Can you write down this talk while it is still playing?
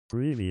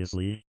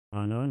Previously,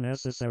 on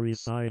Unnecessary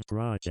Side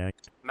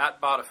Project.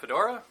 Matt bought a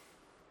fedora.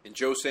 And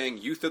Joe sang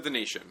Youth of the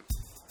Nation.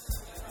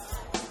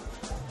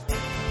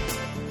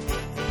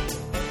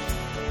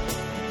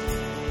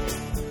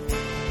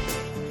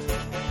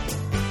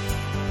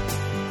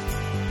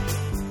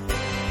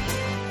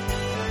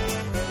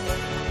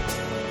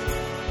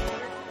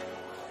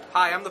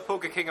 Hi, I'm the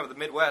Polka King of the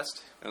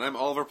Midwest, And I'm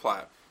Oliver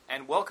Platt.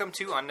 and welcome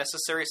to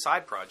Unnecessary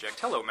Side Project.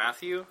 Hello,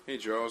 Matthew. Hey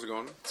Joe, how's it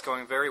going? It's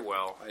going very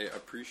well. I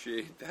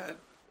appreciate that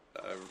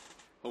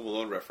Home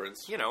Alone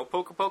reference. You know,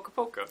 polka, polka,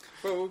 polka.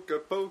 Polka,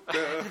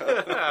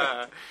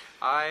 polka.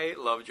 I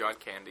love John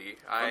Candy.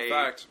 Fun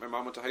fact, my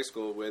mom went to high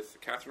school with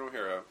Catherine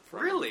O'Hara.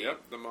 Really?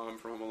 Yep, the mom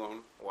from Home Alone.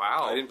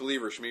 Wow. I didn't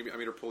believe her. I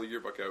made her pull a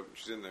yearbook out.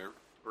 She's in there.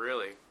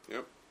 Really?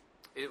 Yep.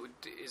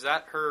 Is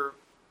that her...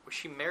 Was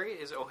she married?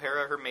 Is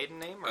O'Hara her maiden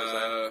name? Or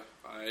is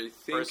I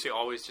think... Or is she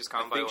always just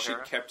gone by I think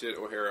O'Hara? she kept it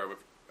O'Hara, with,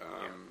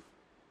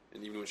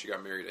 and even when she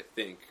got married, I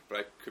think. But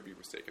I could be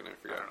mistaken. I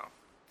forget. I don't know.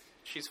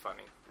 She's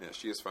funny. Yeah,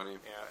 she is funny.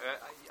 Yeah,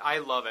 I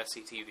love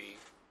SCTV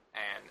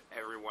and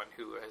everyone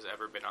who has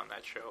ever been on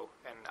that show.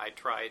 And I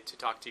tried to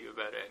talk to you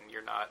about it, and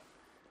you're not...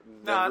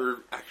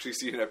 Never actually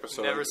seen an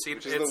episode. Never seen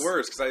it. Which is the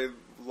worst, because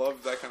I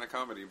love that kind of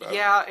comedy. But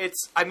yeah,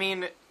 I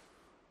mean,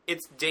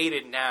 it's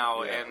dated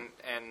now, Yeah.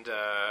 and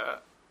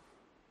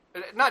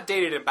not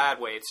dated in a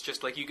bad way. It's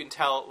just, like, you can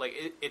tell,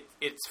 like,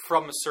 it's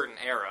from a certain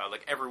era.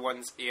 Like,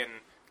 everyone's in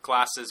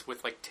glasses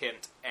with, like,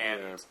 tint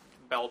and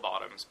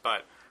bell-bottoms.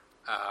 But,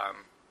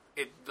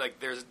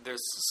 there's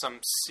some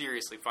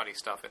seriously funny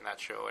stuff in that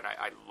show, and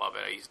I love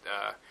it.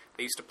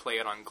 They used to play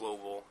it on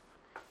Global,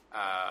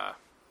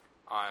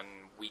 on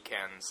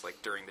weekends,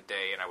 like, during the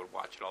day, and I would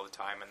watch it all the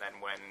time. And then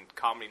when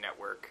Comedy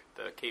Network,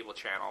 the cable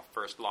channel,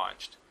 first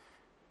launched,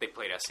 they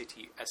played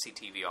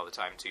SCTV all the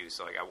time, too,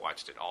 so, like, I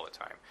watched it all the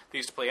time. They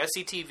used to play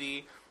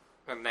SCTV,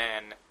 and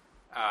then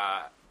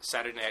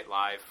Saturday Night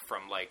Live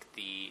from, like,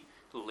 the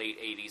late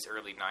 80s,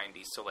 early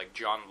 90s, so, like,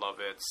 John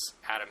Lovitz,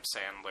 Adam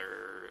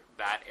Sandler,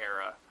 that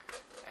era,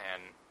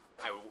 and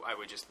I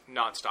would just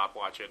nonstop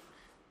watch it.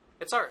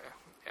 It's all right.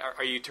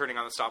 Are you turning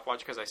on the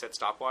stopwatch because I said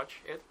stopwatch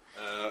it?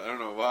 I don't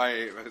know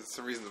why. For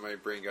some reason my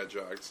brain got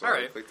jogged, so All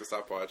right. I clicked the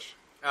stopwatch.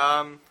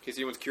 Um, In case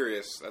anyone's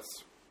curious,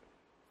 that's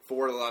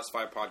 4 of the last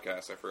 5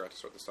 podcasts I forgot to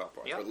start the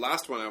stopwatch. Yeah. But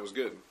last one I was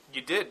good.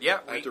 You did, yeah.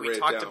 I had to We write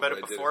it talked down, about but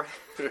it I did before.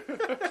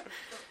 it.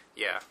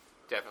 Yeah,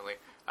 definitely.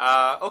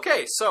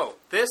 Okay, so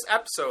this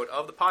episode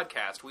of the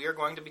podcast, we are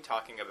going to be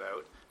talking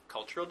about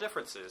cultural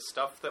differences,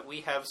 stuff that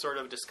we have sort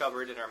of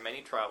discovered in our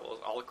many travels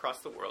all across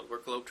the world. We're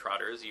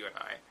globetrotters, you and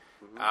I.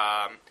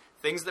 Mm-hmm.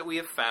 Things that we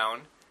have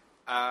found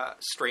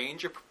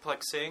strange or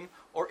perplexing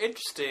or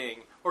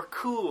interesting or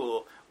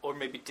cool or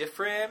maybe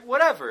different,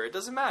 whatever. It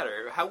doesn't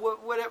matter.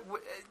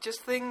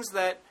 Just things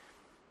that...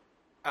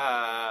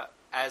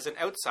 as an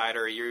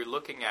outsider, you're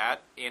looking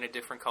at in a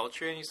different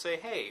culture, and you say,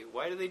 hey,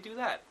 why do they do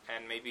that?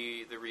 And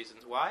maybe the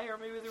reasons why, or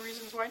maybe the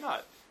reasons why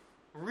not.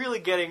 Really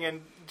getting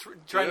in,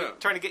 trying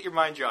to get your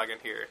mind jogging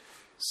here.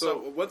 So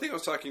one thing I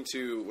was talking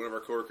to one of our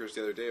coworkers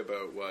the other day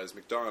about was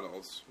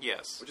McDonald's.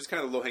 Yes. Which is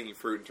kind of low-hanging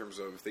fruit in terms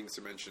of things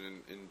to mention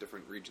in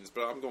different regions,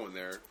 but I'm going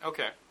there.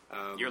 Okay.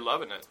 You're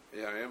loving it.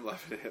 Yeah, I am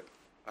loving it.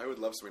 I would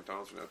love some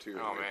McDonald's now, too.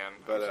 Oh, man.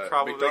 But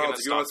probably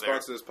McDonald's, if you want to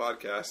there. sponsor this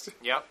podcast,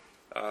 Yep.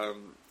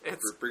 we're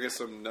bringing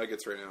some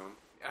nuggets right now.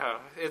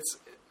 It's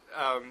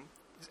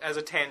as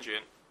a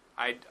tangent,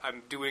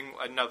 I'm doing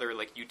another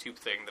like YouTube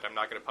thing that I'm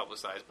not going to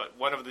publicize, but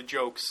one of the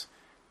jokes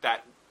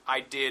that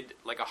I did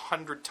like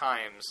 100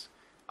 times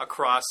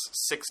across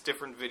 6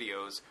 different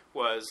videos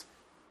was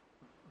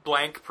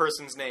blank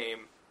person's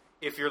name.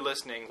 If you're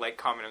listening, like,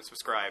 comment, and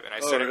subscribe. And I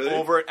said really? it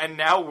over, and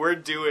now we're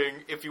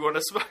doing, if you want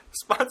to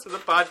sponsor the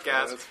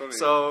podcast. That's funny.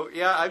 So,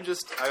 yeah, I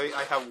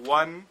have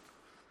one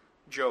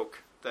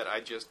joke that I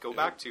just go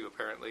back to,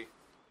 apparently.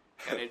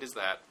 And it is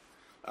that.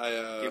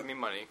 Give me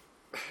money.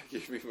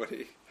 Give me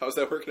money. How's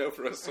that working out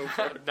for us so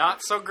far?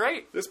 Not so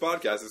great. This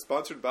podcast is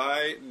sponsored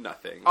by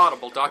nothing.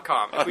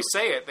 Audible.com. If we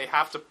say it, they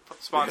have to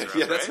sponsor us,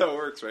 Yeah, that's right? how it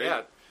works, right?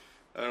 Yeah.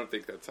 I don't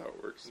think that's how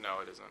it works. No,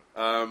 it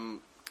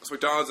isn't. So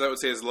McDonald's, I would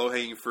say, is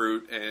low-hanging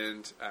fruit,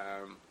 and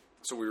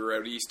so we were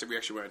out east. We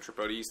actually went on a trip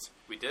out east.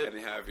 We did. And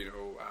they have,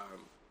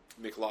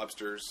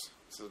 McLobsters.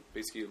 So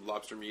basically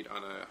lobster meat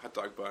on a hot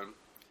dog bun.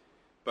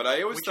 But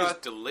I always Which thought...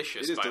 is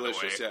delicious, It is by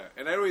delicious, the way. yeah.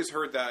 And I always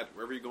heard that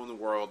wherever you go in the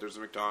world, there's a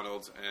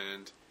McDonald's,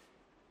 and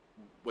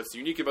what's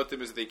unique about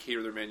them is that they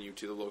cater their menu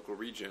to the local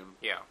region.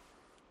 Yeah.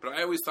 But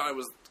I always thought it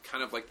was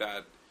kind of like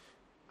that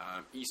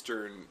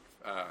Eastern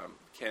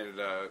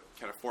Canada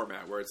kind of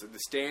format, where it's the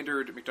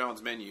standard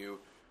McDonald's menu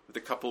with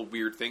a couple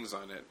weird things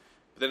on it.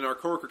 But then our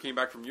coworker came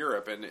back from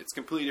Europe, and it's a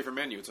completely different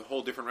menu. It's a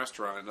whole different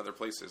restaurant in other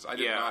places. I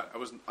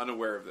was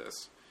unaware of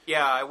this.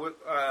 Yeah, I went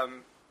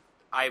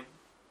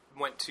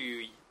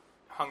to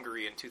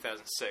Hungary in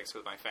 2006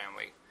 with my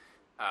family,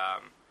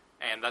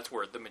 and that's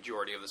where the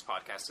majority of this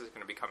podcast is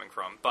going to be coming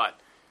from. But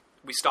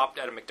we stopped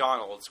at a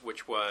McDonald's,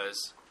 which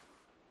was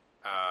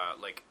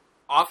like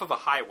off of a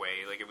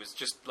highway. Like, it was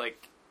just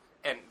like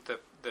and the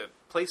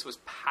place was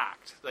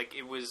packed. Like,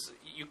 it was,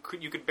 you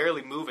could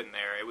barely move in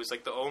there. It was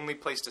like the only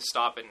place to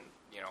stop in,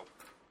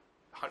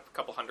 a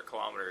couple 100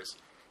 kilometers,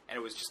 and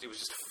it was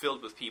just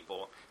filled with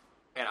people.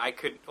 And I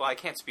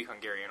can't speak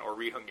Hungarian or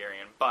read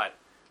Hungarian, but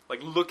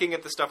like looking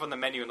at the stuff on the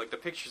menu and like the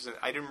pictures,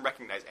 I didn't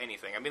recognize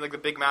anything. I mean, like the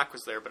Big Mac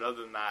was there, but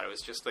other than that, it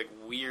was just like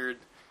weird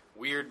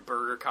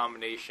burger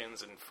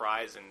combinations and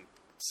fries and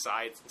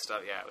sides and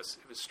stuff. Yeah, it was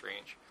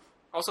strange.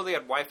 Also, they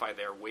had Wi-Fi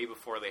there way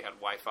before they had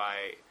Wi-Fi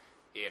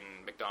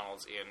in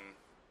McDonald's in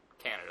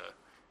Canada,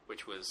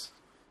 which was,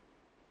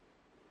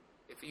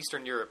 if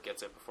Eastern Europe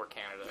gets it before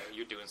Canada,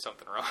 you're doing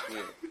something wrong.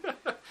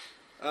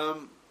 Yeah.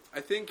 I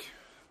think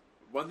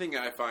one thing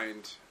I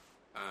find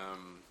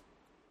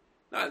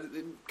not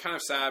kind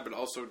of sad, but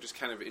also just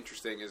kind of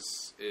interesting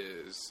is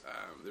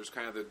there's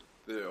kind of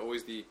the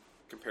always the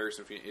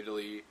comparison between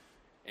Italy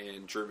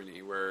and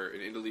Germany, where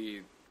in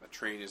Italy a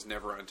train is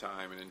never on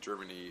time, and in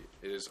Germany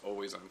it is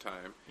always on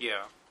time.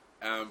 Yeah.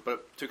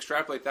 But to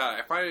extrapolate that,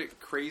 I find it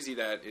crazy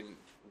that in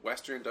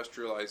Western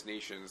industrialized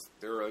nations,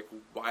 there are like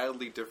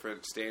wildly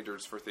different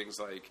standards for things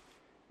like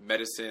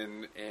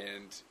medicine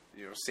and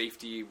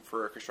safety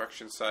for a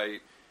construction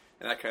site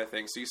and that kind of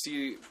thing. So you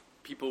see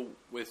people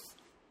with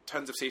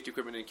tons of safety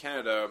equipment in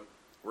Canada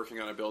working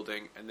on a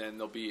building, and then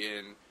they'll be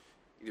in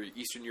either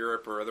Eastern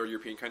Europe or other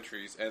European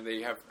countries, and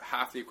they have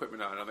half the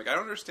equipment on. And I'm like, I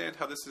don't understand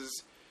how this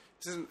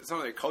isn't. It's not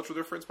like a cultural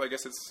difference, but I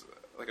guess it's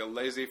like a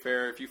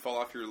laissez-faire. If you fall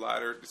off your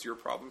ladder, it's your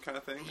problem kind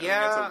of thing. Yeah,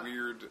 I think that's a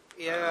weird.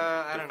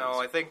 Yeah, I don't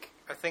know. I think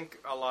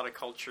a lot of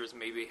cultures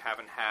maybe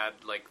haven't had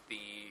like the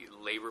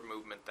labor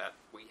movement that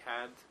we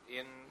had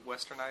in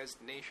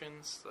westernized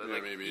nations. Yeah,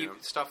 like maybe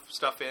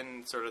stuff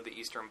in sort of the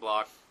Eastern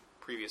Bloc,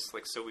 previous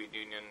like Soviet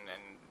Union,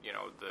 and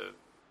the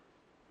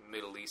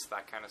Middle East,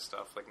 that kind of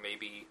stuff. Like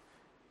maybe,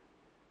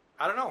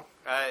 I don't know.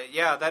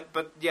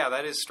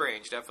 That is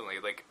strange. Definitely,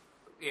 like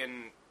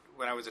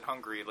when I was in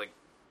Hungary, like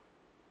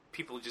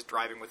people just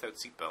driving without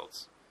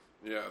seatbelts.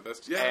 Yeah,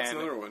 that's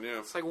another one. Yeah,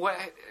 it's like what,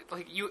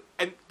 like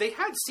and they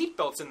had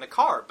seatbelts in the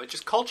car, but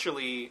just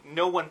culturally,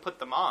 no one put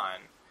them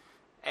on.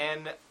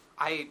 And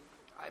I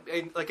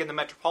like in the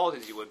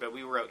metropolitans you would, but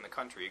we were out in the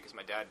country because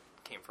my dad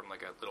came from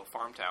like a little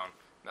farm town,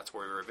 and that's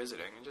where we were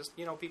visiting. And just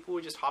people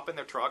would just hop in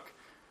their truck,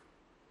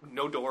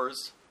 no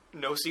doors,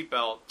 no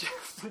seatbelt,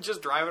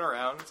 just driving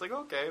around. It's like,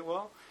 okay,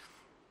 well,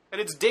 and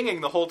it's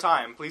dinging the whole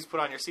time. Please put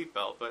on your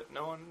seatbelt, but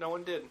no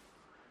one did.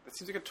 That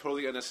seems like a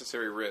totally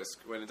unnecessary risk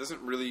when it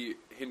doesn't really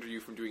hinder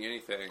you from doing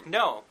anything.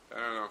 No. I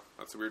don't know.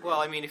 That's a weird one.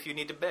 Well, I mean, if you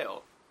need to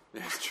bail.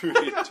 Yeah, it's true.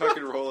 You tuck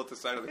and roll at the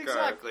side of the car.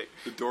 Exactly.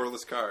 The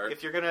doorless car.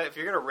 If you're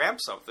gonna ramp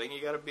something, you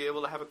got to be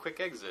able to have a quick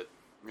exit.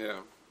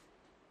 Yeah.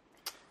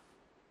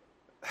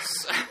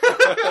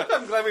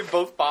 I'm glad we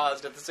both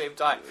paused at the same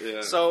time.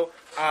 Yeah. So,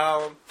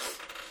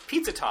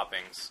 pizza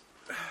toppings.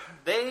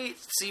 They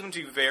seem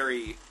to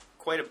vary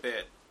quite a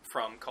bit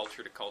from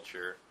culture to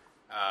culture.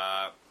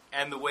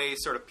 And the way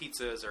sort of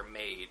pizzas are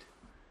made.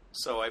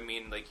 So, I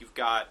mean, like, you've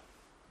got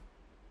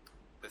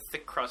the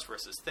thick crust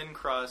versus thin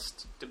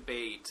crust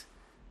debate,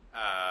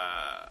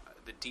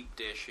 the deep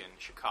dish in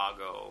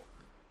Chicago,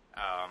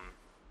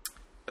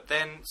 but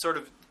then sort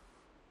of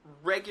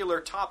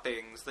regular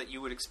toppings that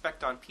you would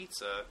expect on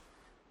pizza,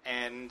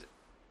 and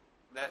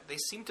that they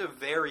seem to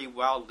vary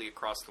wildly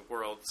across the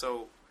world.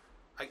 So,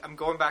 I'm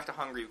going back to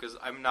Hungary because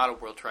I'm not a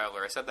world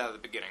traveler. I said that at the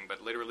beginning,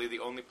 but literally the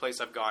only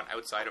place I've gone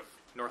outside of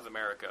North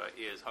America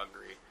is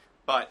Hungary.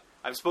 But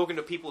I've spoken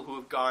to people who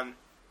have gone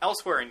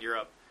elsewhere in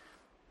Europe,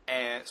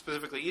 and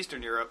specifically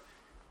Eastern Europe.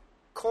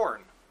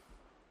 Corn.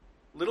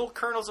 Little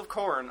kernels of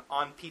corn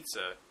on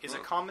pizza is a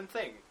common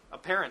thing,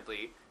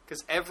 apparently,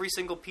 because every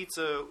single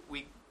pizza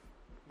we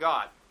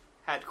got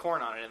had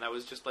corn on it, and that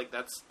was just like,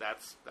 that's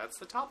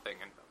the topping,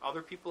 and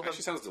other people have... It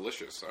actually sounds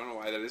delicious. I don't know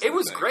why that is. It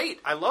was great.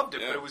 I loved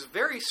it, but it was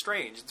very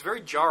strange. It's very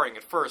jarring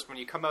at first when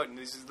you come out and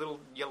there's these little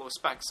yellow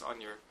specks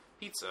on your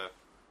pizza.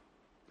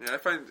 Yeah, I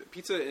find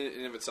pizza in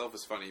and of itself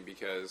is funny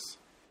because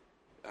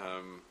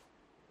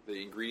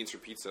the ingredients for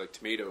pizza, like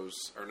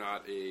tomatoes, are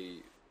not a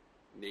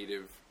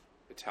native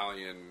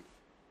Italian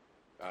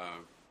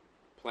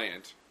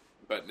plant,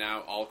 but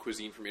now all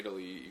cuisine from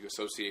Italy you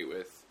associate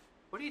with...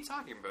 What are you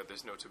talking about?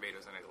 There's no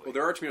tomatoes in Italy. Well,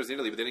 there are tomatoes in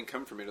Italy, but they didn't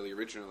come from Italy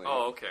originally.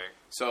 Oh, okay.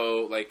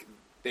 So, like,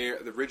 the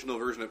original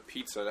version of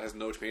pizza that has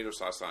no tomato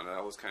sauce on it,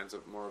 all those kinds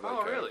of more of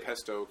like really? a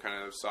pesto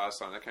kind of sauce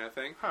on that kind of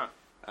thing. Huh.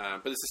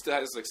 But this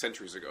is like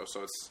centuries ago,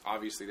 so it's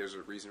obviously there's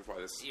a reason why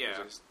this. Yeah.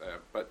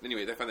 But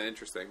anyway, I find that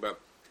interesting. But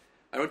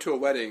I went to a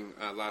wedding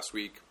last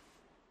week,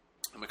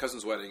 my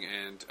cousin's wedding,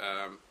 and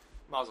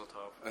Mazel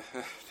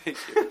tov. Thank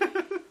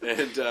you.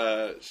 And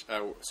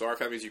so our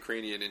family's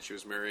Ukrainian, and she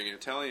was marrying an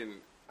Italian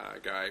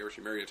guy, or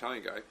she married an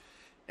Italian guy.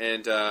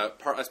 And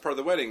as part of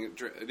the wedding,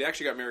 they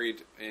actually got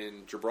married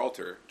in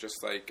Gibraltar,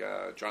 just like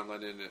John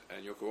Lennon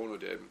and Yoko Ono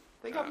did.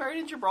 They got married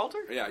in Gibraltar?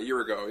 Yeah, a year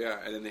ago. Yeah,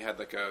 and then they had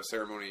like a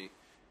ceremony.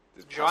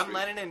 John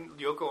Lennon and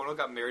Yoko Ono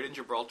got married in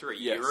Gibraltar a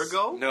year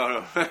ago?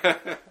 No.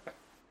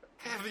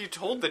 Have you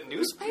told the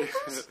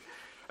newspapers?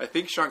 I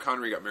think Sean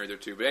Connery got married there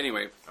too. But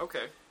anyway.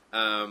 Okay.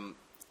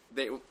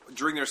 they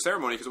during their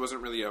ceremony, because it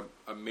wasn't really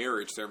a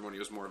marriage ceremony, it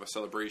was more of a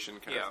celebration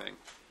kind of thing.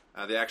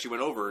 They actually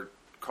went over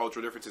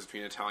cultural differences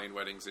between Italian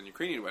weddings and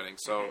Ukrainian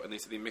weddings. So, and they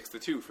said they mixed the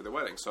two for the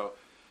wedding. So,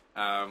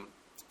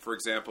 for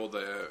example,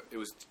 it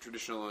was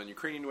traditional in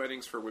Ukrainian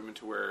weddings for women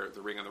to wear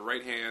the ring on the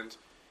right hand,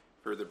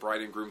 for the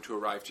bride and groom to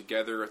arrive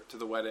together to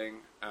the wedding,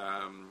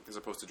 as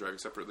opposed to driving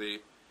separately.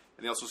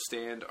 And they also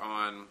stand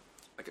on,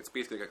 like, it's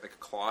basically like a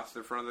cloth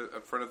in front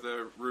of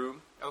the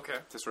room. Okay.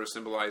 To sort of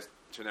symbolize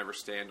to never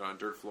stand on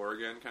dirt floor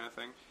again, kind of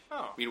thing.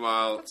 Oh.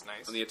 Meanwhile, that's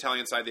nice. On the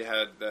Italian side,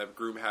 the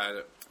groom had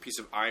a piece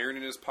of iron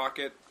in his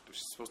pocket, which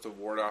is supposed to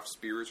ward off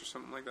spirits or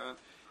something like that.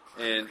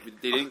 And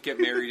they didn't get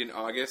married in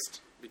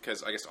August,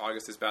 because I guess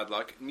August is bad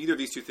luck. Neither of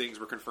these two things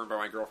were confirmed by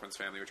my girlfriend's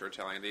family, which are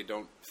Italian. They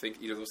don't think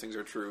either of those things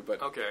are true,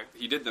 but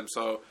he did them,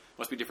 so it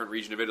must be a different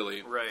region of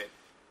Italy. Right.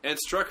 And it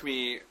struck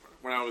me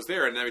when I was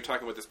there, and now we're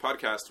talking about this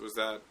podcast, was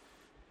that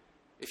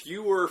if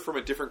you were from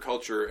a different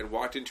culture and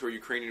walked into a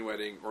Ukrainian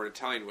wedding or an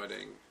Italian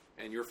wedding,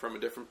 and you're from a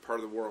different part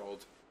of the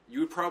world, you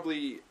would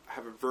probably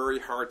have a very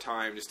hard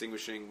time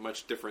distinguishing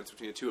much difference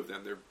between the two of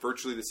them. They're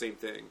virtually the same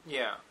thing.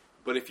 Yeah.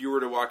 But if you were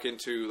to walk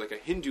into like a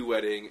Hindu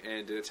wedding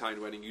and an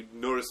Italian wedding, you'd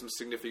notice some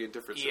significant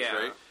differences,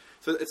 right?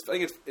 So I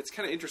think it's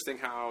kind of interesting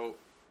how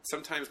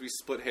sometimes we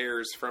split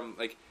hairs from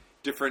like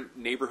different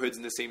neighborhoods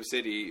in the same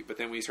city, but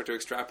then when you start to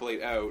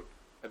extrapolate out,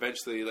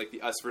 eventually like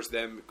the us versus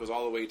them goes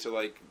all the way to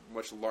like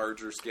much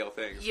larger scale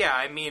things. Yeah,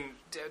 I mean,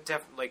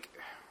 like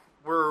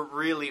we're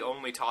really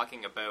only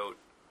talking about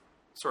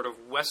sort of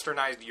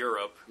westernized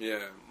Europe,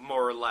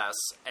 more or less,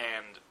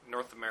 and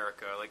North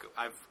America. Like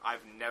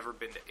I've never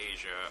been to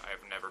Asia.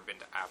 I've never been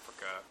to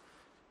Africa.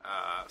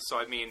 So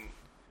I mean,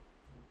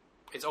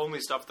 it's only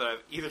stuff that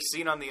I've either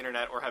seen on the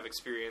internet or have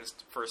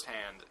experienced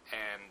firsthand.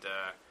 And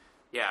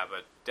yeah,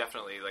 but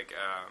definitely like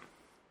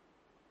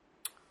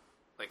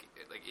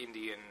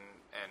Indian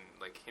and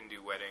like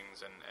Hindu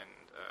weddings and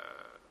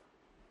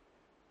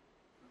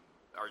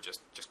are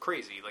just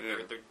crazy. Like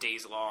they're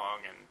days long,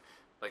 and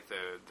like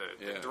the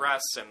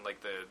dress and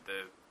like the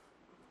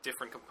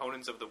different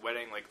components of the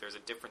wedding. Like there's a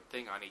different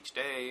thing on each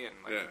day, and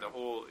like the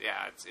whole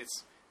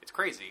it's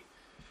crazy.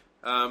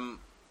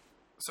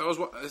 So I was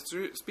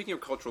speaking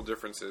of cultural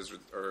differences,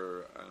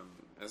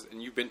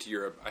 and you've been to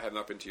Europe. I have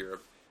not been to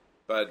Europe,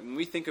 but when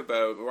we think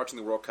about we're watching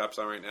the World Cups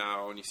on right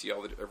now, and you see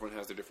everyone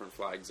has their different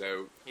flags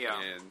out,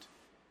 and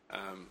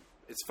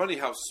it's funny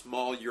how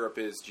small Europe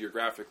is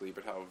geographically,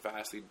 but how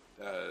vastly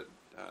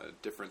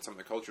different some of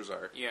the cultures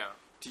are. Yeah.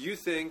 Do you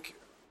think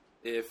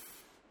if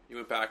you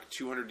went back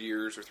 200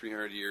 years or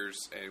 300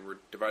 years and we're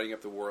dividing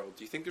up the world,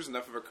 do you think there's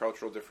enough of a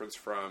cultural difference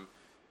from,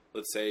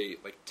 let's say,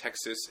 like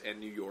Texas and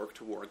New York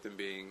to warrant them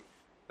being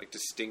like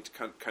distinct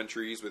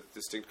countries with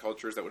distinct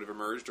cultures that would have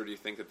emerged, or do you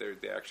think that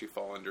they actually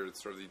fall under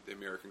sort of the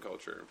American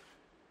culture?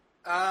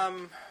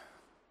 Yeah,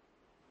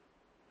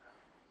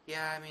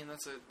 I mean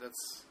that's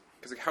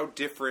because like how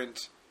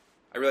different.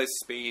 I realize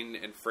Spain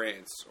and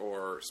France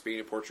or Spain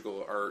and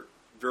Portugal are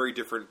very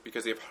different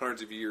because they have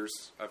hundreds of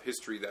years of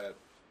history that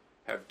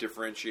have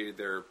differentiated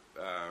their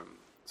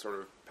sort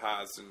of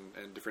paths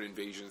and different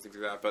invasions, things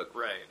like that. But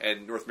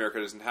and North America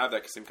doesn't have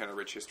that same kind of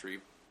rich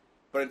history.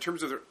 But in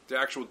terms of the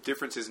actual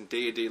differences in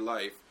day-to-day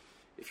life,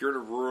 if you're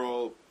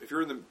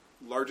in the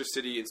largest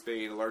city in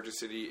Spain, the largest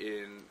city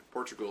in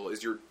Portugal,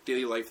 is your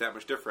daily life that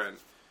much different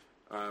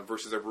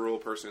versus a rural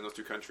person in those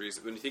two countries?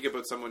 When you think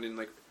about someone in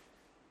like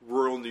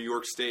rural New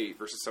York State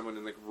versus someone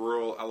in like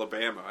rural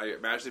Alabama, I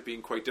imagine it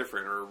being quite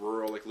different, or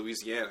rural like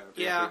Louisiana.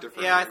 Yeah, quite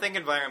different, yeah. I think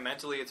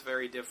environmentally it's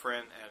very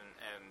different,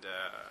 and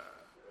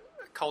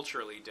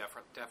culturally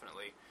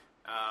definitely.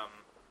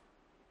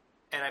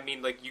 And I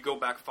mean, like you go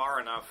back far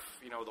enough,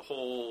 you know, the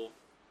whole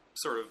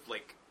sort of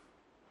like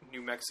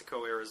New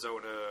Mexico,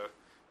 Arizona,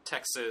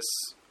 Texas,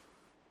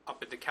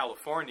 up into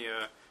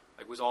California,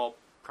 like was all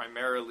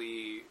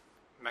primarily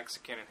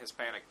Mexican and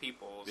Hispanic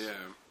peoples.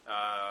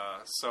 Yeah.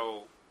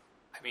 So.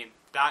 I mean,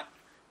 that,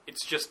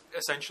 it's just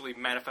essentially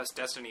manifest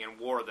destiny and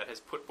war that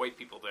has put white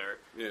people there.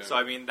 Yeah. So,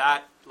 I mean,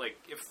 that, like,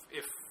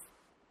 if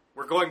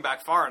we're going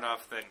back far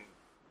enough, then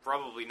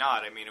probably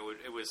not. I mean, it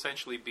would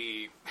essentially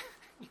be,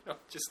 you know,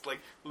 just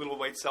like a little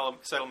white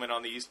settlement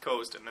on the East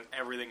Coast, and then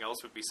everything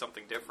else would be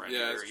something different.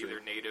 Yeah,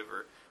 either native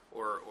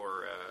or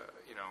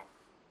you know,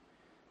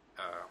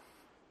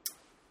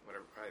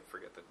 whatever, I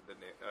forget the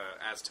name,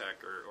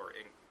 Aztec or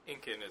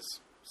Incan is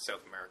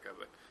South America,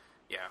 but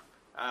yeah.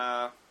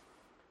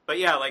 But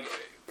yeah, like,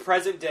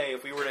 present day,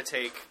 if we were to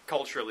take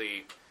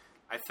culturally,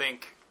 I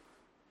think,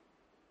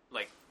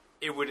 like,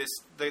 it would,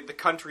 the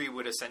country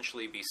would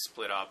essentially be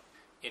split up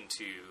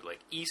into,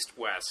 like, east,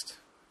 west,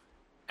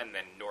 and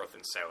then north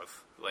and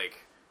south.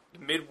 Like,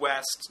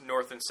 Midwest,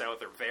 north and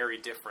south are very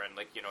different.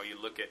 Like, you know, you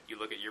look at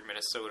your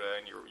Minnesota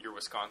and your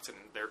Wisconsin,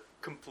 they're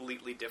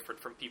completely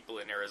different from people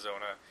in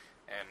Arizona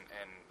and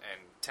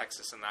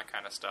Texas and that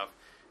kind of stuff.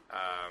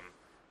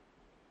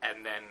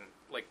 And then,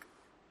 like,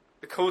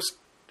 the coast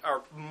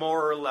are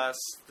more or less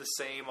the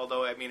same,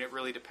 although, I mean, it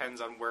really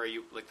depends on where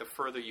you, like, the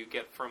further you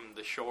get from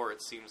the shore,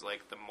 it seems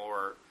like the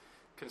more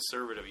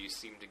conservative you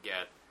seem to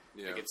get.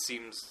 Yeah. Like, it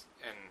seems,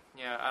 and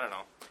yeah, I don't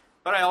know.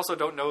 But I also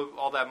don't know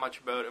all that much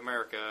about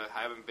America.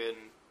 I haven't been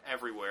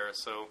everywhere,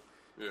 so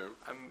Yeah.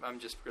 I'm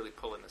just really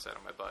pulling this out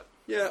of my butt.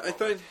 Yeah, I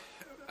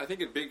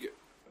think a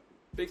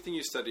big thing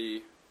you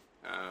study,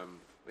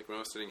 like when I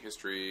was studying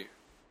history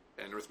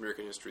and North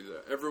American history,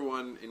 that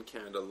everyone in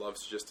Canada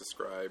loves to just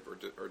describe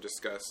or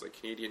discuss like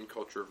Canadian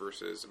culture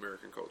versus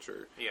American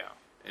culture, Yeah.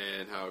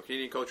 and how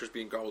Canadian culture is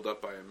being gobbled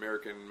up by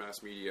American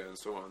mass media and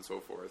so on and so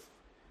forth.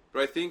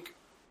 But I think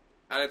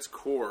at its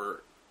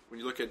core, when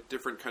you look at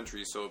different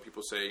countries, so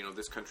people say, you know,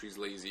 this country's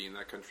lazy and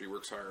that country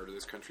works hard, or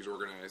this country's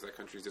organized, that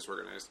country's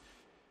disorganized.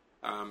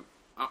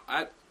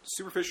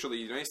 Superficially,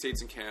 the United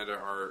States and Canada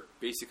are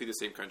basically the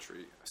same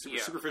country.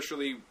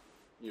 Superficially,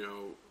 you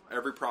know,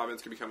 every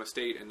province can become a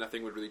state and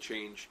nothing would really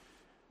change.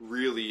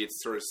 Really, it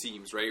sort of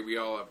seems, right? We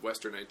all have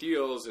Western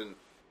ideals and,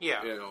 you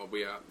know,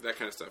 we that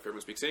kind of stuff.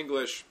 Everyone speaks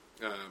English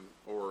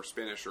or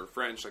Spanish or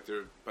French,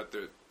 but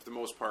for the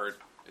most part,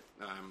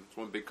 it's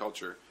one big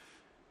culture.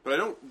 But I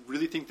don't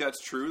really think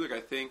that's true. Like, I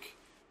think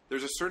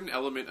there's a certain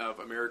element of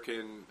the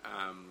American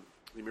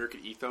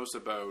ethos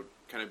about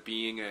kind of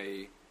being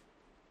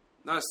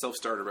not a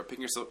self-starter, but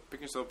picking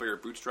yourself by your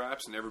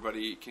bootstraps, and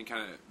everybody can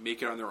kind of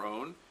make it on their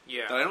own.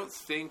 Yeah. That I don't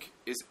think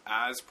is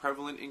as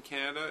prevalent in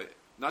Canada.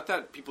 Not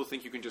that people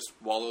think you can just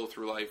wallow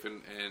through life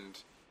and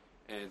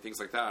things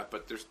like that,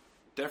 but there's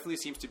definitely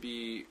seems to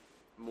be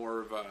more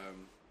of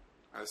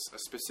a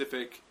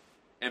specific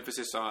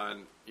emphasis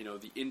on, you know,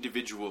 the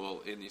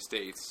individual in the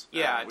States.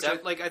 Yeah,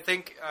 I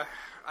think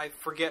I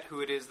forget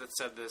who it is that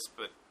said this,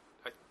 but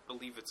I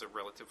believe it's a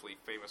relatively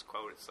famous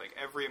quote. It's like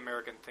every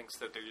American thinks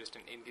that they're just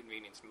an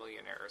inconvenienced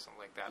millionaire or something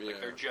like that. Like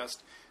they're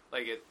just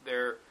like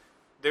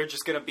they're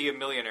just gonna be a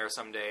millionaire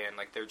someday, and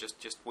like they're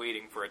just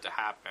waiting for it to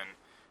happen.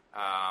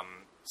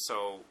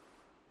 So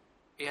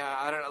yeah,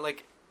 I don't know.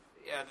 Like,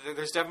 yeah,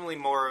 there's definitely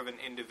more of an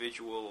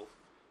individual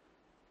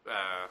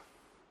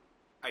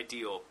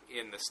ideal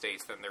in the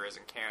States than there is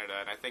in Canada,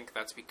 and I think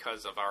that's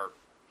because of our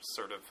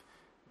sort of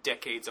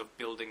decades of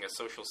building a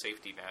social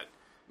safety net,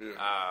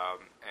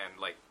 and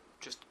like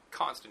just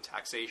constant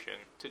taxation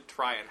to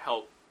try and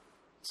help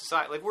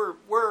society. Like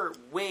we're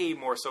way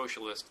more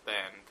socialist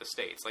than the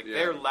States. Like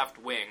their left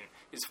wing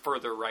is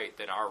further right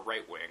than our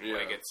right wing. Yeah.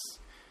 Like it's,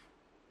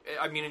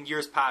 I mean, in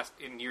years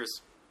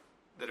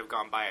that have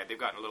gone by, they've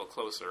gotten a little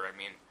closer. I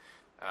mean,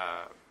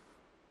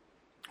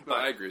 but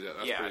I agree with that.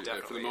 That's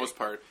definitely. For the most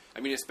part.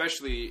 I mean,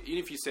 especially, even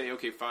if you say,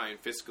 okay, fine,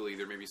 fiscally,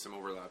 there may be some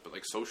overlap, but,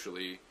 like,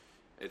 socially,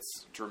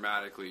 it's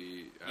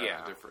dramatically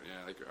different.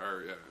 Yeah, like,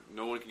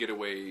 no one can get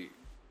away.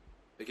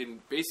 Like,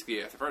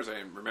 basically, as far as I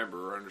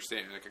remember or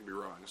understand, I could be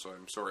wrong, so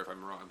I'm sorry if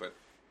I'm wrong, but,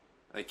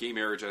 like, gay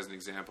marriage, as an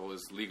example,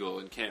 is legal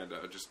in Canada,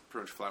 just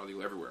pretty much flat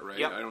legal everywhere, right?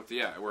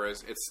 Yep.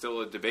 Whereas it's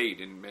still a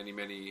debate in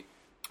many...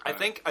 I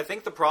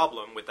think the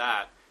problem with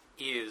that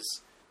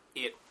is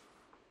it...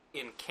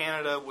 In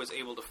Canada, was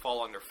able to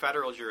fall under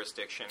federal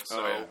jurisdiction.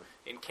 So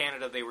in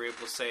Canada, they were able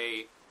to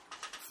say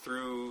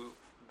through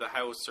the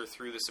House or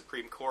through the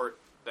Supreme Court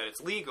that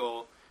it's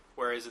legal,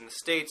 whereas in the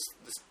States,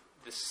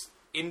 this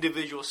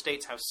individual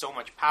states have so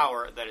much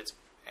power that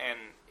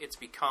it's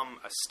become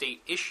a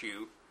state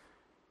issue.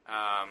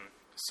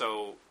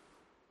 So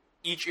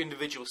each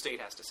individual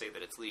state has to say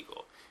that it's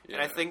legal. Yeah.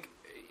 And I think,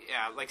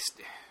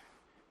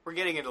 we're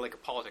getting into like a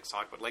politics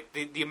talk, but like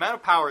the amount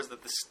of powers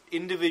that the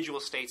individual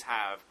states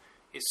have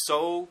is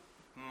so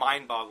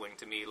mind-boggling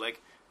to me.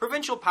 Like,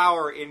 provincial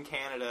power in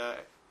Canada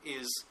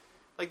is,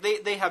 like,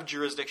 they have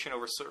jurisdiction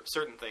over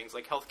certain things,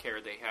 like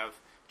healthcare they have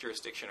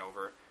jurisdiction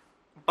over.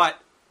 But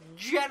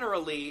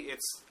generally,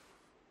 it's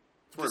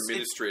more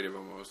administrative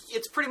almost.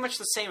 It's pretty much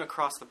the same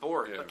across the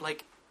board. Yeah. But,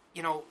 like,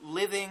 you know,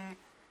 living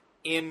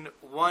in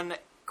one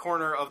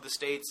corner of the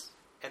States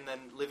and then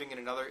living in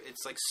another,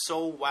 it's, like,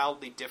 so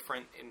wildly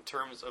different in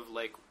terms of,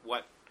 like,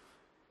 what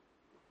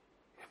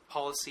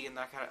policy and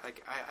that kind of,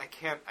 like, I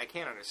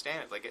can't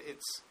understand it. Like,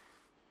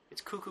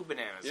 it's cuckoo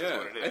bananas is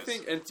what it is. I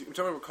think, and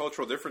talking about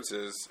cultural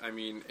differences, I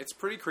mean, it's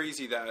pretty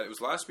crazy that it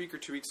was last week or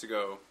 2 weeks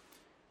ago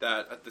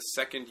that the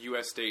second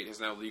U.S. state has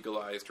now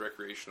legalized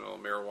recreational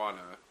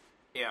marijuana.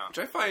 Yeah. Which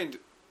I find,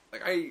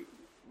 like, I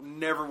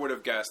never would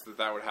have guessed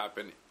that would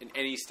happen in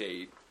any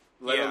state,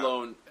 let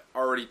alone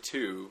already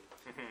two.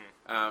 Mm-hmm.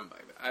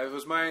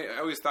 I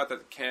always thought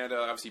that Canada,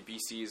 obviously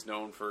BC is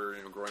known for,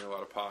 you know, growing a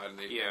lot of pot, and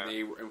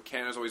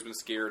Canada's always been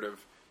scared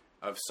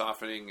of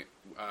softening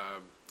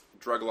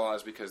drug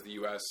laws because the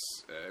U.S.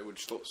 Would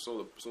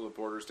slow the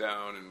borders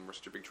down, and we're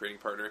such a big trading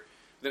partner.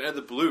 Then out of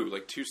the blue,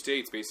 like 2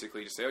 states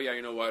basically just say, oh yeah,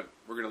 you know what,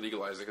 we're going to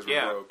legalize it because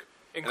we're broke.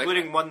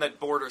 Including one that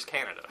borders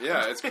Canada.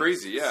 Yeah, it's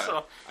crazy, yeah.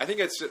 So, I think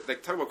it's, just,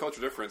 like, talk about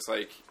cultural difference,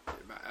 like,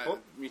 when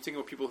you think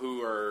about people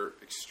who are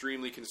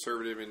extremely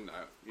conservative in,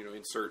 you know,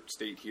 insert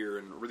state here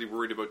and really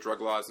worried about drug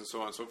laws and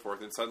so on and so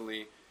forth, and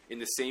suddenly, in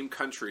the same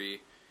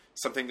country,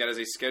 something that is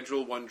a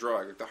Schedule 1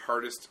 drug, like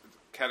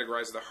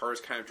categorized as the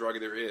hardest kind of drug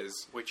there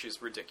is. Which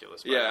is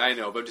ridiculous. Yeah, I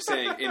know, but I'm just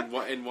saying,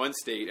 in one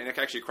state, and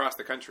actually across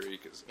the country,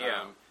 because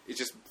it's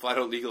just flat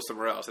out legal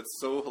somewhere else. It's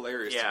so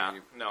hilarious to me.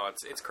 No,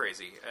 it's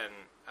crazy,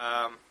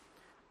 and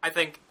I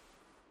think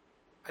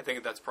I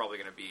think that's probably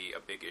going to be a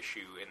big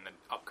issue in the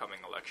upcoming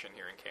election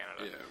here in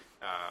Canada.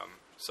 Yeah.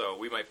 So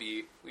we might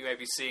be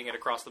seeing it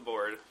across the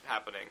board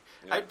happening.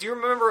 Yeah. Do you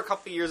remember a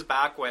couple of years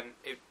back when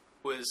it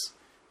was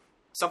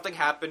something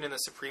happened in the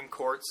Supreme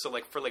Court? So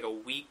like for like a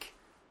week,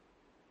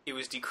 it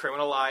was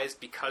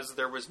decriminalized because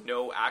there was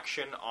no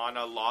action on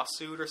a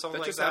lawsuit or something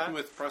That like just that. happened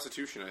with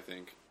prostitution, I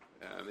think.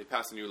 They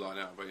passed a new law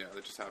now, but yeah,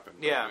 that just happened.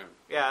 Yeah.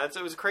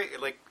 It was crazy.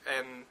 Like,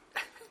 and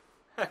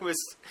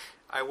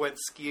I went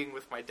skiing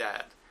with my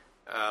dad,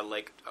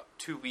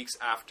 2 weeks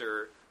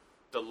after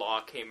the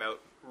law came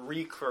out,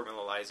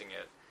 recriminalizing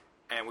it,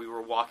 and we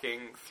were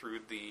walking through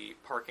the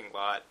parking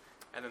lot,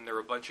 and then there were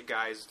a bunch of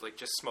guys like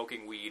just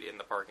smoking weed in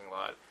the parking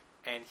lot,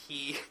 and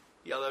he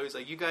yelled out, he's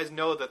like, "You guys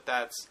know that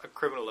that's a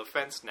criminal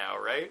offense now,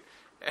 right?"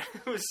 And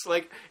it was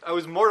like, I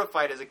was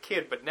mortified as a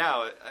kid, but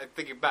now I'm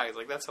thinking back, it's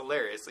like, that's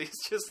hilarious.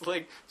 He's just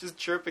like, just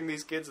chirping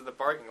these kids in the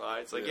parking lot.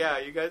 It's like, yeah,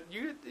 you go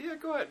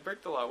ahead,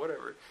 break the law,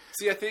 whatever.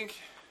 See, I think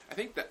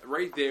that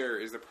right there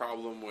is the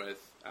problem with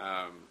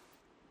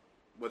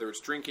whether it's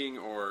drinking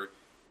or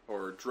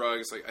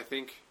drugs. Like, I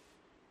think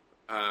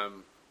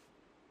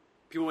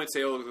people might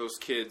say, "Oh, look at those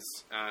kids,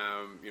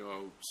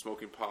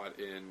 smoking pot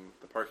in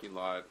the parking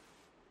lot.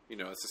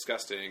 It's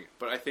disgusting."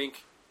 But I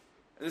think,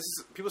 and this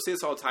is, people say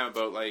this all the time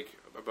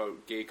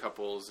about gay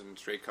couples and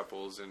straight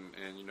couples and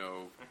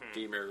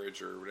gay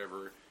marriage or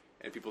whatever,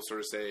 and people sort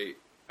of say,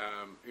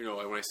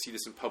 when I see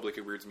this in public,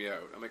 it weirds me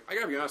out. I'm like, I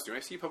gotta be honest with you,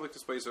 when I see public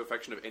displays of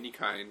affection of any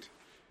kind,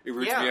 it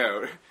weirds me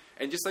out.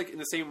 And just like in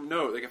the same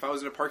note, like if I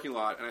was in a parking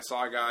lot and I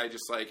saw a guy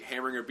just like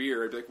hammering a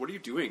beer, I'd be like, what are you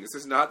doing? This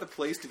is not the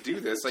place to do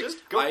this. Like,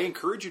 I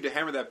encourage you to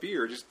hammer that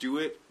beer. Just do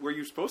it where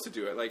you're supposed to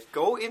do it. Like,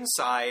 go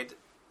inside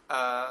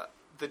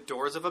the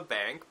doors of a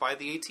bank by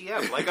the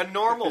ATM like a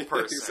normal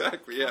person.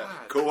 Exactly, yeah.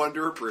 God. Go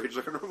under a bridge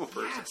like a normal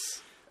person.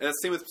 Yes. And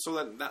it's the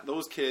same with,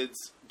 those kids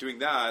doing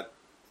that,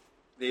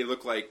 they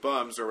look like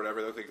bums or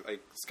whatever. They look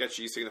like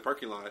sketchy sitting in the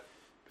parking lot.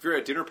 If you're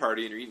at a dinner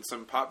party and you're eating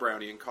some pot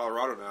brownie in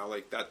Colorado now,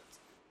 like that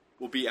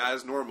will be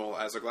as normal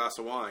as a glass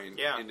of wine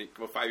in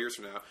about 5 years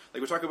from now.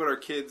 Like, we're talking about our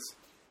kids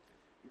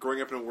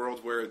growing up in a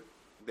world where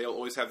they'll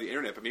always have the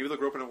internet, but maybe they'll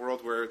grow up in a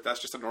world where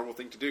that's just a normal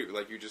thing to do.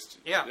 Like, you just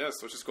yes,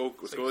 let's just go.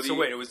 Let's go. So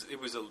wait, it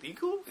was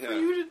illegal for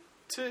you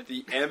to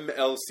the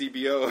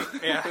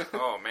MLCBO. Yeah.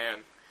 Oh man.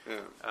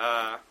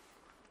 Yeah.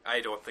 I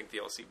don't think the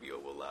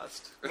LCBO will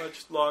last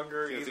much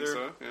longer either. Think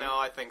so? Yeah. No,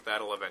 I think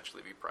that'll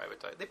eventually be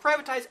privatized. They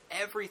privatize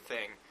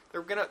everything.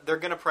 They're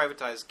gonna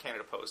privatize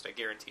Canada Post. I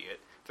guarantee it.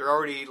 They're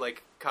already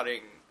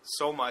cutting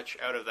so much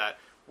out of that.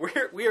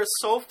 We are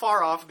so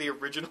far off the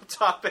original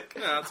topic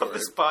of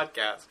this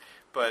podcast,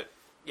 but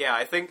yeah,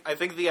 I think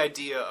the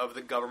idea of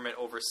the government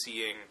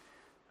overseeing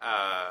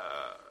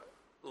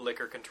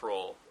liquor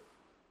control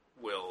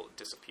will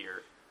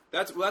disappear.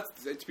 That's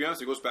to be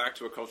honest, it goes back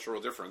to a cultural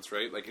difference,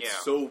 right? Like,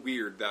 it's so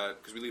weird that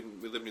because we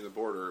live near the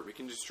border, we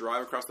can just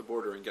drive across the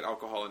border and get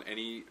alcohol in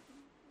any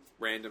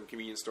random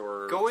convenience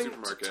store or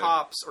supermarket. Going to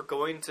Tops or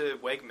going to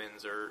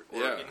Wegmans or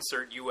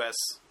insert U.S.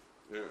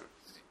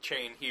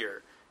 chain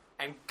here,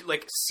 and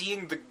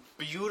seeing the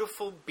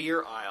beautiful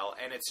beer aisle,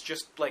 and it's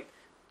just like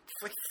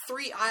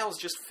 3 aisles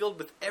just filled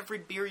with every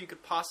beer you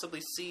could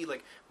possibly see,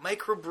 like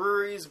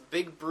microbreweries,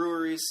 big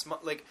breweries,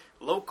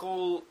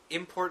 local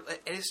import,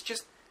 and it's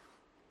just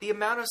the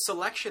amount of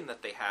selection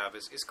that they have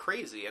is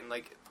crazy. And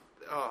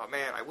oh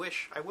man, I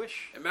wish.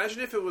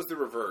 Imagine if it was the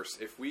reverse.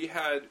 If we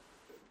had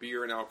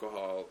beer and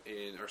alcohol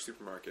in our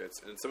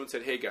supermarkets, and someone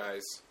said, "Hey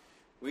guys,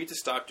 we need to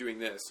stop doing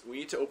this. We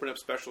need to open up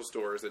special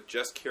stores that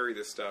just carry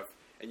this stuff,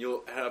 and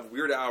you'll have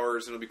weird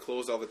hours, and it'll be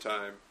closed all the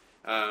time,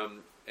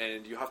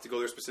 and you have to go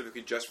there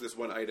specifically just for this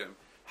one item."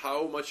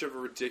 How much of a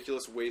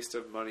ridiculous waste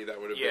of money that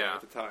would have been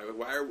at the time. Like,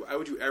 why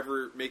would you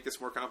ever make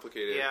this more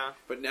complicated? Yeah.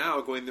 But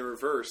now, going the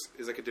reverse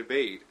is like a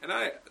debate. And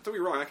don't get me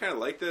wrong, I kind of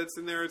like that it's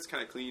in there. It's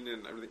kind of clean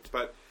and everything.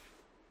 But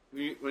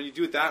when you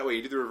do it that way,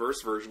 you do the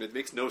reverse version, it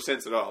makes no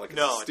sense at all. Like, it's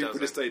the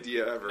stupidest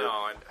idea ever.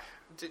 No,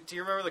 and do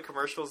you remember the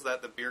commercials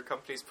that the beer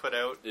companies put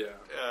out? Yeah.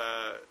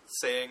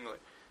 Saying,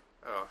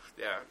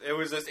 it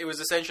was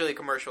essentially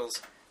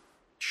commercials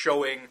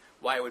showing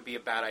why it would be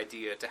a bad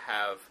idea to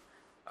have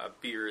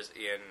beers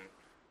in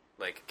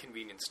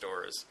convenience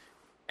stores,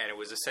 and it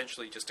was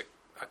essentially just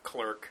a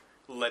clerk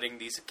letting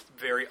these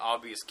very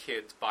obvious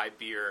kids buy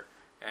beer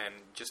and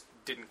just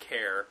didn't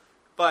care.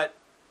 But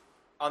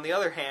on the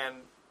other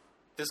hand,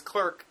 this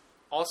clerk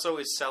also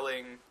is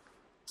selling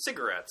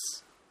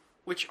cigarettes,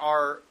 which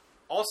are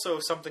also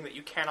something that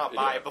you cannot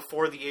buy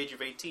before the age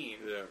of 18.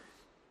 Yeah.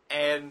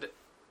 And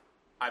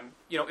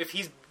if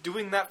he's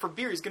doing that for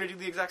beer, he's going to do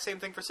the exact same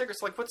thing for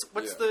cigarettes. Like, what's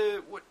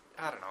I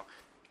don't know.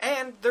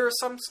 And there are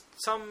some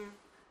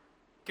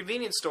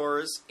convenience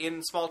stores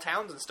in small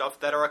towns and stuff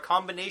that are a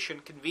combination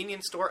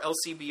convenience store,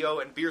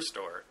 LCBO, and beer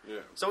store.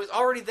 Yeah. So it's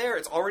already there.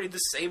 It's already the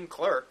same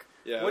clerk.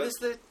 Yeah. What is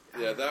the...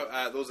 Yeah,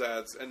 those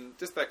ads, and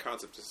just that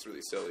concept is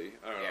really silly.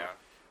 I don't know.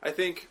 I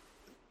think...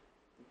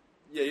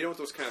 Yeah, with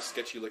those kind of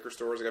sketchy liquor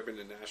stores. Like, I've been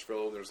to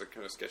Nashville, and there's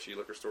kind of sketchy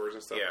liquor stores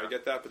and stuff. Yeah. I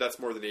get that, but that's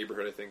more the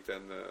neighborhood, I think,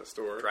 than the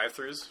store.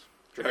 Drive-thrus?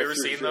 Have you ever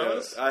seen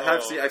those? I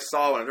have seen. I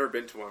saw one. I've never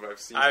been to one, but I've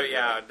seen.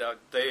 Yeah, no,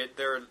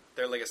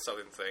 they're like a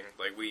southern thing.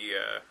 Like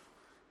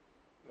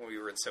when we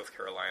were in South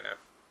Carolina,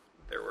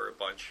 there were a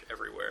bunch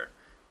everywhere.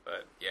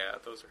 But yeah,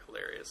 those are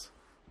hilarious.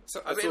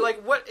 So, I mean,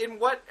 like,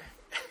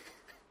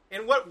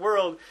 in what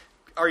world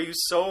are you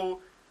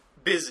so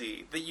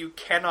busy that you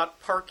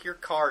cannot park your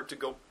car to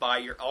go buy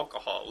your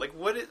alcohol? Like,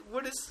 what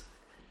is?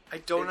 I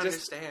don't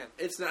understand.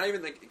 It's not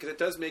even like, because it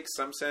does make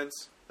some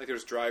sense. Like,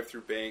 there's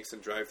drive-through banks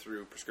and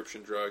drive-through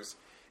prescription drugs.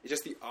 It's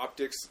just the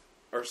optics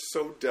are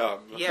so dumb.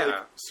 Yeah. Like,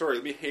 sorry,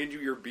 let me hand you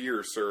your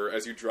beer, sir,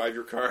 as you drive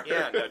your car.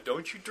 Yeah, now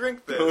don't you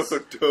drink this.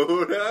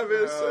 Don't have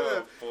it,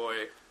 Oh, boy.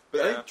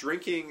 But I think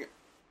drinking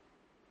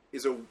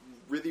is a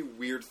really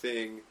weird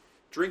thing.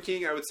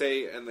 Drinking, I would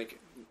say, and like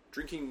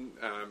drinking,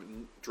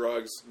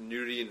 drugs,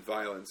 nudity, and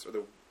violence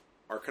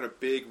are kind of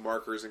big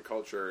markers in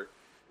culture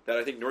that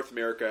I think North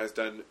America has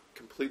done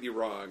completely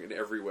wrong in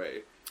every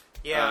way.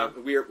 Yeah.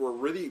 We're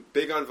really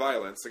big on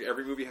violence. Like,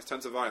 every movie has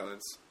tons of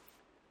violence,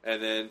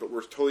 but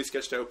we're totally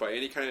sketched out by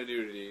any kind of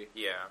nudity.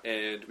 Yeah.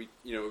 And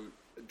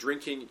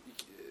drinking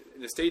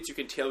in the States, you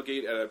can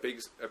tailgate at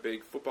a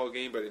big football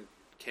game, but in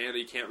Canada,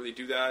 you can't really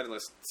do that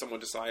unless someone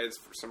decides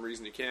for some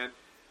reason you can.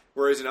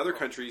 Whereas in other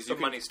countries, the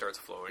money starts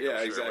flowing. Yeah, I'm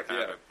sure exactly. It would Yeah.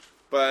 happen.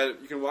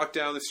 But you can walk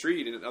down the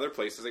street, and in other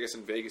places, I guess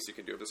in Vegas you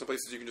can do it. There's some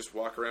places you can just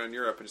walk around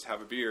Europe and just have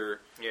a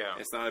beer. Yeah.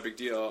 It's not a big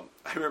deal.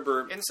 I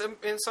remember In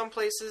some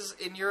places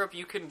in Europe,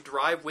 you can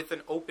drive with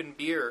an open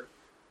beer,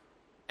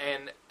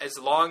 and as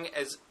long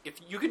as if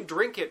you can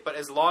drink it, but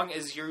as long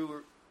as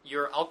your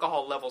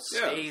alcohol level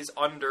stays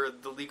under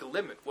the legal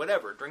limit,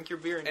 whatever, drink your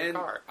beer in your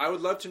car. I would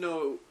love to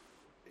know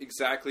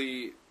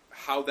exactly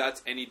how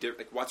that's any different.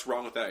 Like, what's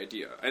wrong with that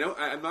idea? I know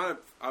I'm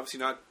obviously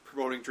not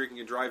promoting drinking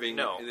and driving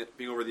and it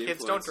being over the kids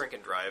influence. don't drink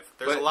and drive.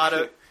 There's a lot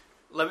of.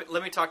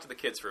 Let me talk to the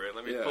kids for a minute.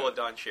 Let me pull a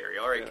Don Cherry.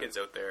 All right, kids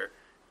out there.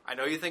 I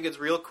know you think it's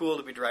real cool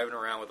to be driving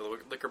around with a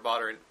liquor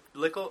bottle and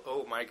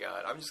oh my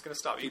god! I'm just gonna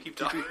stop. You keep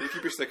talking.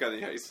 Keep your stick on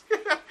the ice.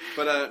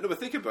 But no, but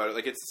think about it.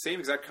 Like, it's the same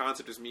exact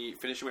concept as me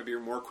finishing my beer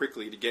more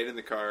quickly to get in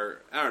the car.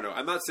 I don't know.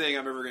 I'm not saying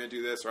I'm ever going to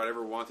do this or I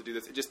ever want to do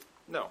this. It just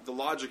the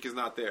logic is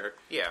not there.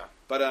 Yeah.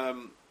 But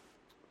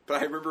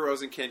I remember I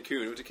was in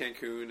Cancun. I went to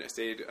Cancun. I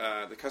stayed.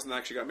 The cousin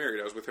actually got married.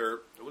 I was with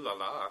her. Ooh la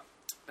la.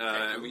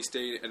 And we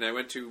stayed. And I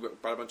went to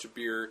bought a bunch of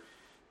beer.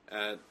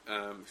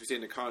 We stayed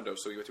in a condo,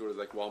 so we went to go to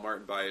like Walmart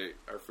and buy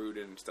our food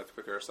and stuff to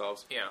cook it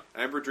ourselves. Yeah. I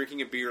remember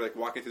drinking a beer, like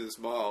walking through this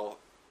mall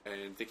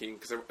and thinking,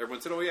 because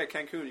everyone said, "Oh yeah,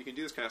 Cancun, you can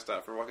do this kind of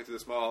stuff." And we're walking through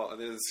this mall, and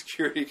then the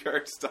security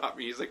guard stopped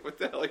me. He's like, "What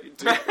the hell are you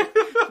doing?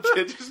 You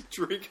can't just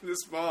drink in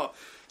this mall."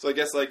 So I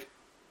guess like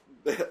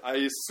I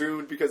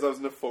assumed because I was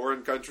in a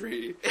foreign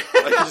country,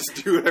 I could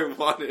just do what I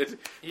wanted.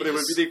 But it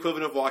would be the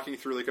equivalent of walking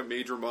through like a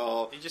major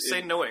mall. You just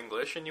say no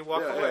English and you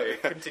walk away.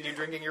 Yeah. Continue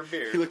drinking your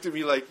beer. He looked at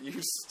me like, "You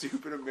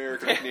stupid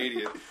American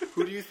Canadian.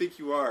 Who do you think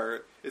you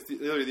are?" It's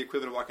literally the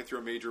equivalent of walking through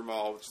a major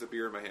mall with just a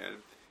beer in my hand.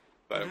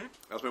 But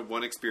that was my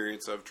one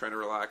experience of trying to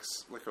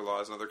relax liquor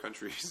laws in other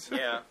countries.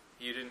 Yeah,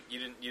 you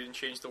didn't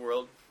change the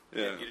world.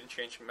 Yeah. You didn't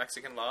change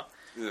Mexican law.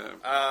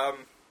 Yeah.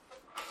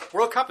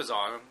 World Cup is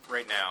on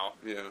right now.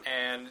 Yeah.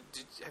 And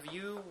have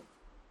you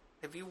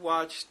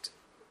watched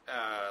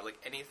like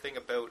anything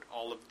about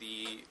all of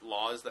the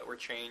laws that were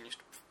changed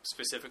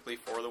specifically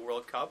for the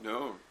World Cup?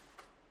 No.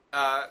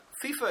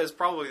 FIFA is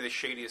probably the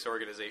shadiest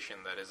organization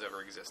that has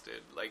ever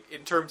existed. Like,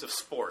 in terms of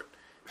sport.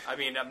 I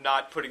mean, I'm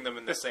not putting them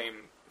in the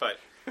same, but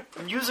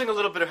I'm using a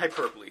little bit of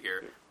hyperbole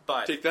here.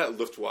 But take that,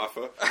 Luftwaffe.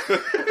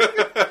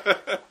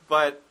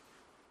 But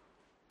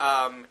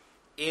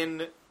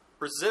in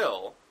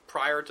Brazil,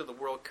 prior to the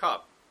World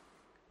Cup,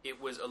 it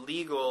was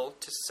illegal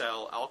to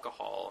sell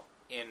alcohol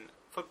in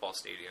football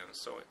stadiums,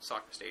 so in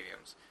soccer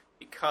stadiums,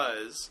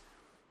 because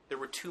there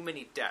were too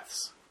many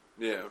deaths.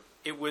 Yeah.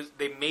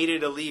 They made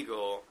it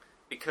illegal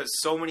because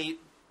so many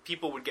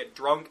people would get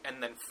drunk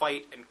and then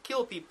fight and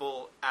kill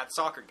people at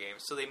soccer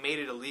games, so they made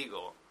it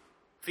illegal.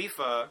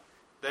 FIFA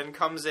then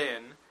comes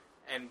in,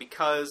 and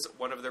because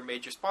one of their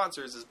major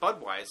sponsors is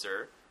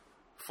Budweiser,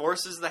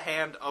 forces the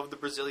hand of the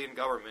Brazilian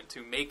government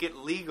to make it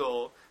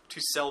legal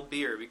to sell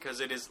beer, because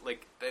it is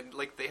like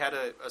they had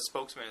a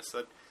spokesman that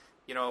said,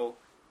 you know,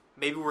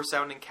 maybe we're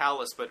sounding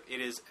callous, but it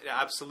is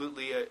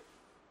absolutely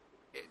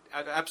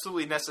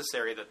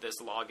necessary that this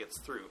law gets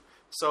through.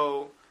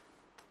 So,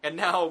 and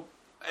now,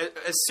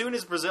 as soon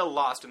as Brazil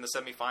lost in the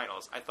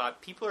semifinals, I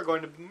thought people are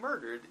going to be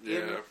murdered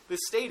in the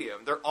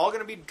stadium. They're all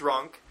going to be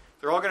drunk.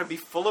 They're all going to be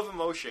full of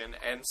emotion,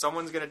 and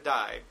someone's going to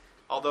die.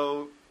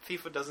 Although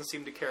FIFA doesn't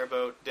seem to care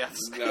about deaths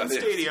in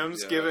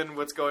stadiums, given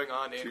what's going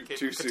on in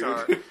Qatar.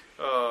 Soon.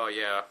 Oh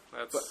yeah,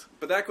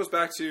 but that goes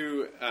back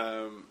to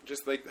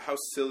just like how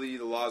silly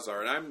the laws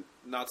are. And I'm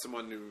not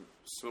someone who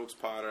smokes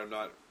pot, or I'm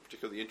not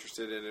particularly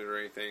interested in it or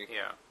anything.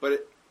 Yeah.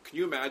 But can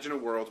you imagine a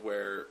world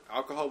where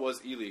alcohol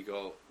was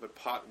illegal, but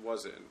pot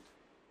wasn't?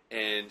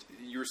 And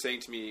you were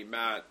saying to me,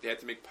 Matt, they had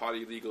to make pot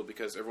illegal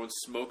because everyone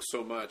smoked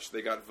so much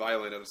they got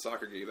violent at a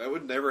soccer game. That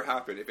would never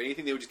happen. If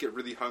anything, they would just get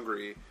really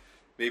hungry,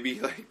 maybe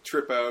like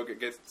trip out,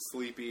 get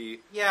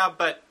sleepy. Yeah,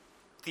 but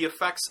the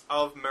effects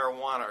of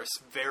marijuana are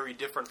very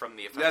different from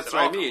the effects That's of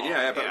what alcohol. I mean.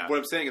 Yeah, but what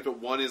I'm saying is, but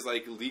one is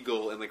like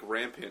legal and like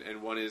rampant,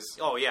 and one is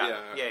Yeah.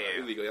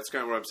 illegal. That's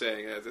kind of what I'm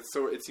saying.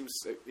 So it seems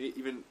it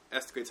even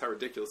escalates how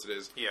ridiculous it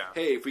is. Yeah.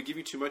 Hey, if we give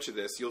you too much of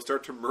this, you'll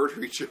start to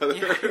murder each other.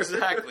 Yeah,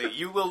 exactly.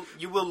 You will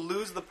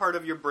lose the part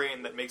of your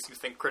brain that makes you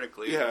think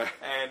critically. Yeah.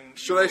 And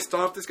Should I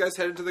stomp this guy's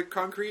head into the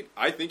concrete?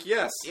 I think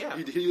yes. Yeah.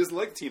 He doesn't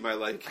like the team I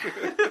like.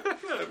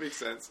 That makes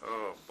sense.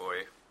 Oh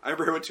boy. I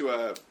remember I went to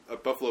a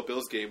Buffalo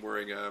Bills game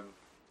wearing a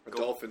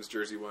Dolphins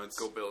jersey once.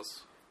 Go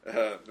Bills.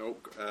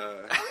 Nope.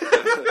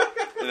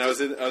 And I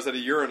was at a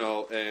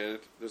urinal, and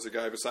there's a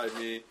guy beside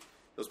me.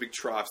 Those big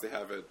troughs they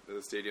have at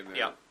the stadium there.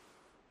 Yeah.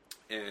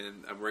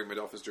 And I'm wearing my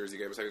Dolphins jersey.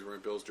 The guy beside me is wearing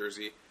a Bills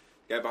jersey.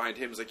 The guy behind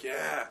him is like,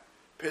 "Yeah,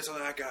 piss on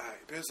that guy.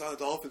 Piss on the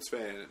Dolphins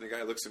fan." And the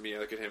guy looks at me. I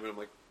look at him, and I'm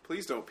like,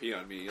 "Please don't pee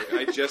on me. Like,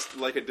 I just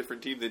like a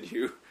different team than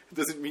you. It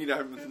doesn't mean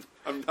I'm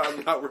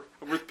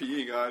worth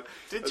peeing on."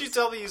 Did you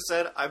tell me you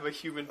said I'm a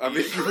human being? I'm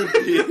a human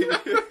being.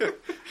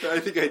 I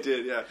think I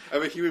did. Yeah,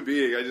 I'm a human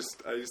being. I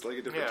just like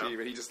a different team,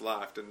 and he just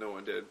laughed, and no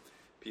one did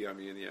pee on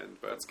me in the end.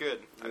 But That's good.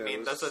 I yeah,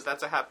 mean, that's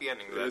a happy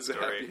ending to that it's a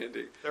story. happy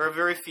ending. There are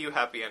very few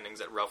happy endings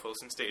at Ralph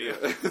Wilson Stadium.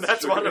 Yeah,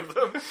 That's true. one of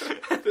them.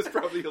 There's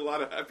probably a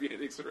lot of happy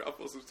endings at Ralph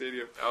Wilson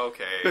Stadium.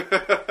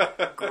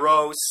 Okay.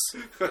 Gross.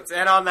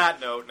 And on that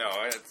note, no,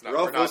 it's not.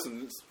 Ralph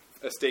Wilson's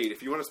estate.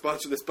 If you want to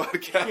sponsor this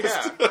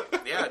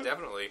podcast, Yeah,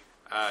 definitely.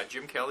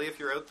 Jim Kelly, if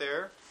you're out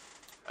there,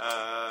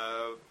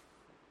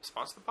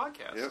 sponsor the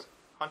podcast. Yep.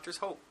 Hunter's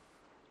Hope.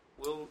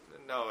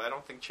 No, I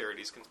don't think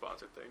charities can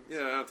sponsor things.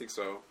 Yeah, I don't think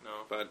so. No.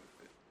 But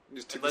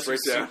just took Unless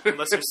this right down.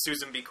 unless you're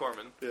Susan B.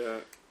 Corman. Yeah.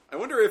 I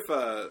wonder if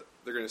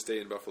they're going to stay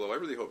in Buffalo. I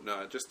really hope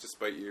not, just to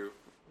spite you.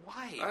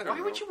 Why? I don't Why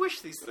know. would you wish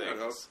these I don't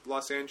know. things?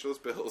 Los Angeles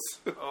Bills.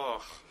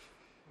 Oh,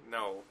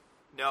 no.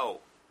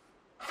 No.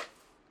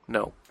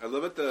 I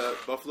love that the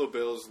Buffalo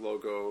Bills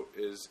logo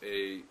is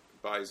a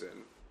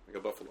bison, like a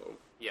buffalo.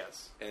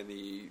 Yes. And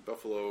the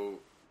Buffalo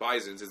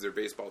Bisons is their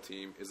baseball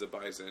team, is a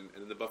bison,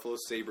 and then the Buffalo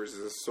Sabres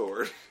is a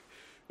sword.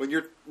 When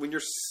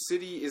your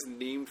city is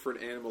named for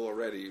an animal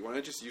already, why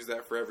not just use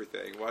that for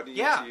everything? Why do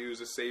you need to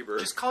use a saber?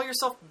 Just call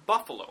yourself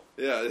Buffalo.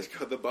 Yeah, it's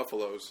called the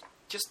Buffaloes.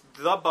 Just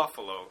the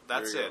Buffalo.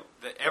 That's There you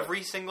it.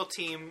 Every single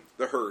team.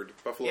 The herd.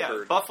 Buffalo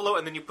herd. Buffalo,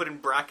 and then you put in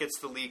brackets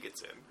the league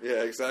it's in.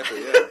 Yeah, exactly,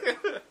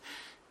 yeah.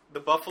 The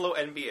Buffalo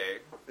NBA.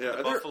 Yeah,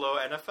 The Buffalo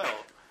NFL.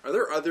 Are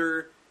there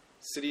other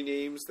city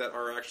names that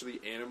are actually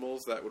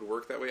animals that would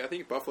work that way? I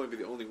think Buffalo would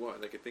be the only one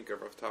I could think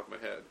of off the top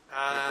of my head.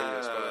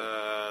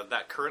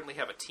 That currently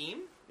have a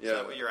team? Is Yeah.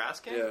 that what you're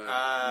asking?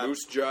 Yeah.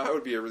 Moose Jaw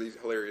would be a really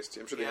hilarious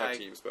team. I'm sure they have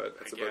teams, but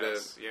that's about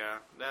it.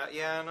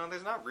 Yeah. No,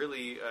 there's not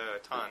really a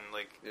ton.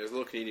 Like, Yeah, there's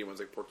little Canadian ones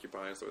like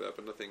Porcupine and stuff like that,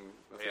 but nothing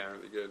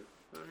really good.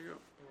 There you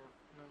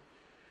go.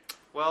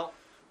 well,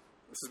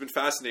 This has been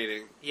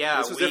fascinating. Yeah,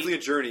 this was definitely a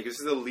journey because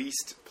this is the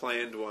least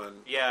planned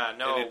one. yeah,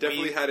 no. And it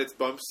definitely had its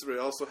bumps, but it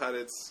also had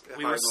its We high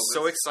were moments.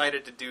 so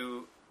excited to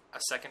do a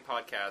second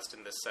podcast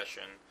in this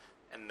session,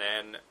 and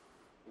then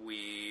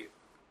we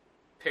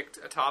picked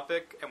a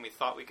topic, and we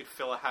thought we could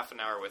fill a half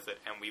an hour with it,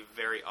 and we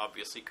very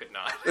obviously could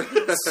not.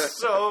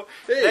 So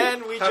Hey,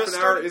 then we half just an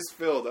hour started. is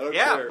filled. I don't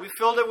Yeah, care. we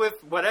filled it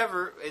with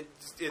whatever.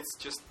 It's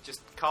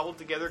just cobbled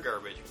together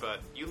garbage.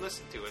 But you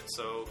listened to it,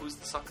 so who's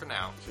the sucker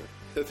now?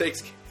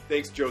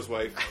 Thanks, Joe's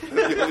wife.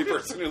 The only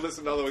person who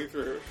listened all the way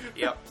through.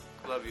 Yep,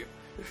 love you.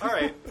 All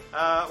right,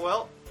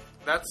 well,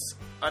 that's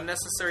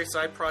Unnecessary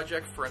Side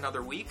Project for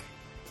another week.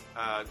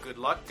 Good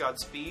luck,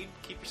 Godspeed.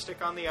 Keep your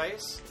stick on the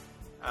ice.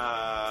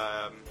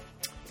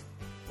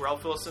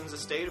 Ralph Wilson's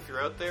Estate, if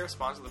you're out there,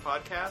 sponsor the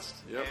podcast.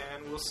 Yep.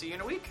 And we'll see you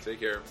in a week. Take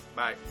care.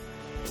 Bye.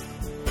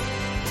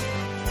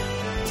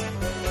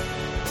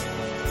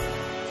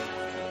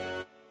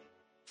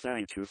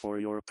 Thank you for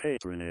your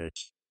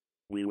patronage.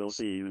 We will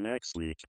see you next week.